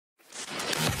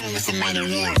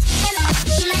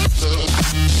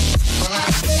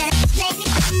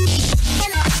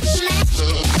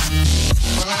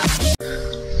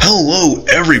Hello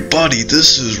everybody,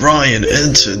 this is Ryan,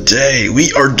 and today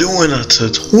we are doing a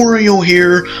tutorial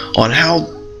here on how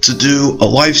to do a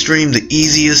live stream the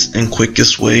easiest and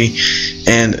quickest way,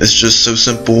 and it's just so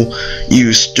simple.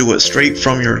 You do it straight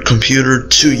from your computer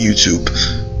to YouTube,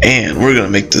 and we're gonna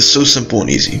make this so simple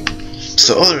and easy.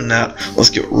 So other than that, let's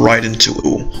get right into it.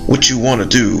 What you want to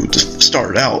do to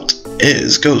start out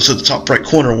is go to the top right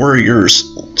corner where your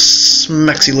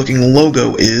smexy looking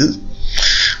logo is,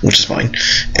 which is fine,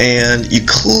 and you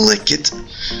click it,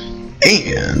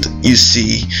 and you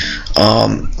see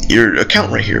your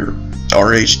account right here,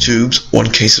 RH-Tubes,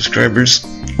 1K subscribers,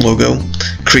 logo,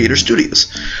 Creator Studios.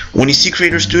 When you see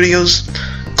Creator Studios,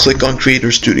 click on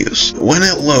Creator Studios. When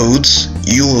it loads,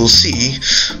 you will see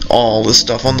all this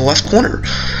stuff on the left corner.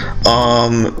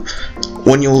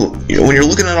 When you're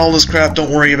looking at all this crap, don't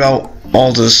worry about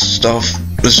all this stuff.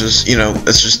 It's just,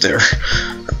 it's just there.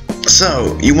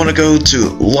 So you want to go to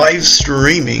live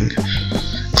streaming.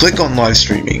 Click on live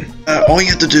streaming. All you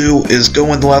have to do is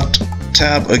go in the left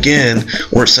tab again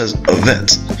where it says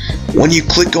event. When you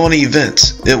click on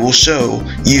event, it will show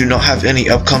you not have any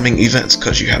upcoming events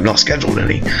because you have not scheduled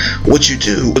any. What you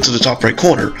do, go to the top right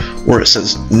corner where it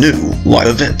says new live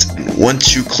event.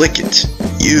 Once you click it,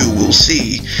 you will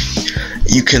see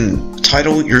you can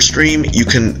title your stream, you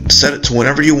can set it to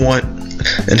whenever you want,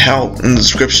 and how in the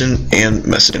description and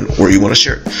messaging where you want to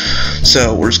share it.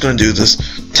 So we're just going to do this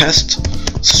test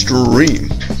stream,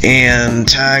 and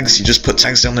tags, you just put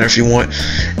tags down there if you want,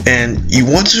 and you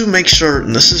want to make sure,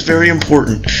 and this is very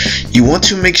important, you want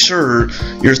to make sure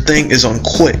your thing is on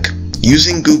quick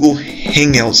using Google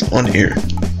Hangouts on here.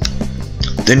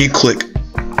 Then you click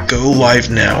go live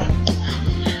now.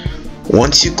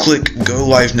 Once you click go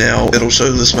live now, it'll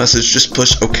show this message, just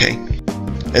push OK.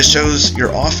 It shows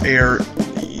you're off air.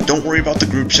 Don't worry about the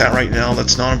group chat right now,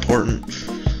 that's not important.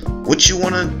 What you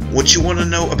wanna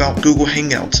know about Google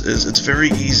Hangouts is it's very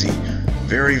easy,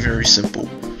 very simple.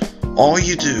 All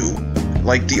you do,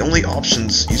 like the only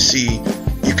options you see,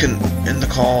 you can end the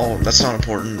call, that's not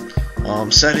important.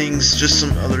 Settings, just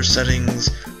some other settings,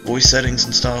 voice settings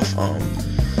and stuff.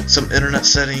 Some internet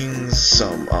settings,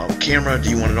 some camera. Do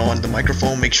you want it on? The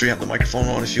microphone. Make sure you have the microphone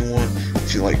on if you want.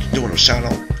 If you like doing a shout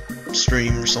out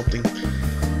stream or something.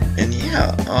 And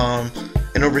yeah,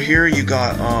 and over here you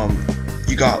got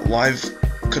live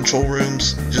control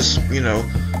rooms, just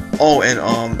oh, and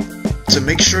to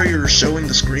make sure you're showing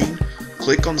the screen,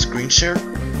 click on screen share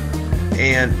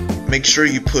and make sure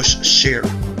you push share,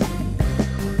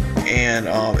 and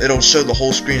it'll show the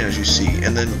whole screen as you see,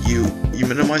 and then you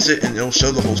minimize it and it'll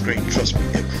show the whole screen, trust me.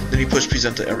 And then you push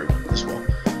present to everyone as well.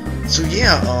 So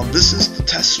yeah, this is the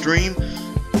test stream.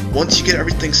 Once you get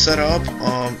everything set up,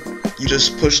 you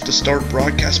just push the start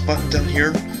broadcast button down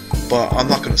here, but I'm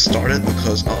not going to start it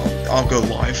because I'll go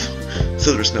live,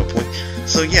 so there's no point.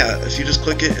 So yeah, if you just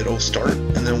click it, it'll start,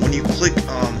 and then when you click,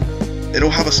 it'll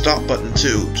have a stop button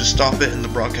too. Just stop it and the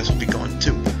broadcast will be gone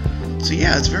too. So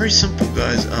yeah, it's very simple,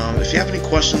 guys. If you have any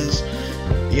questions,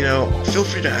 feel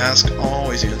free to ask. I'll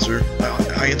always answer.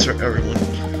 I answer everyone.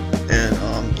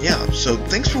 And yeah, so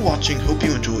thanks for watching. Hope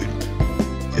you enjoyed.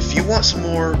 If you want some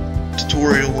more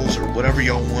tutorials or whatever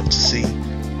y'all want to see,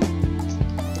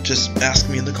 just ask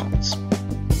me in the comments.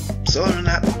 So other than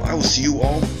that, I will see you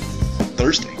all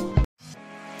Thursday.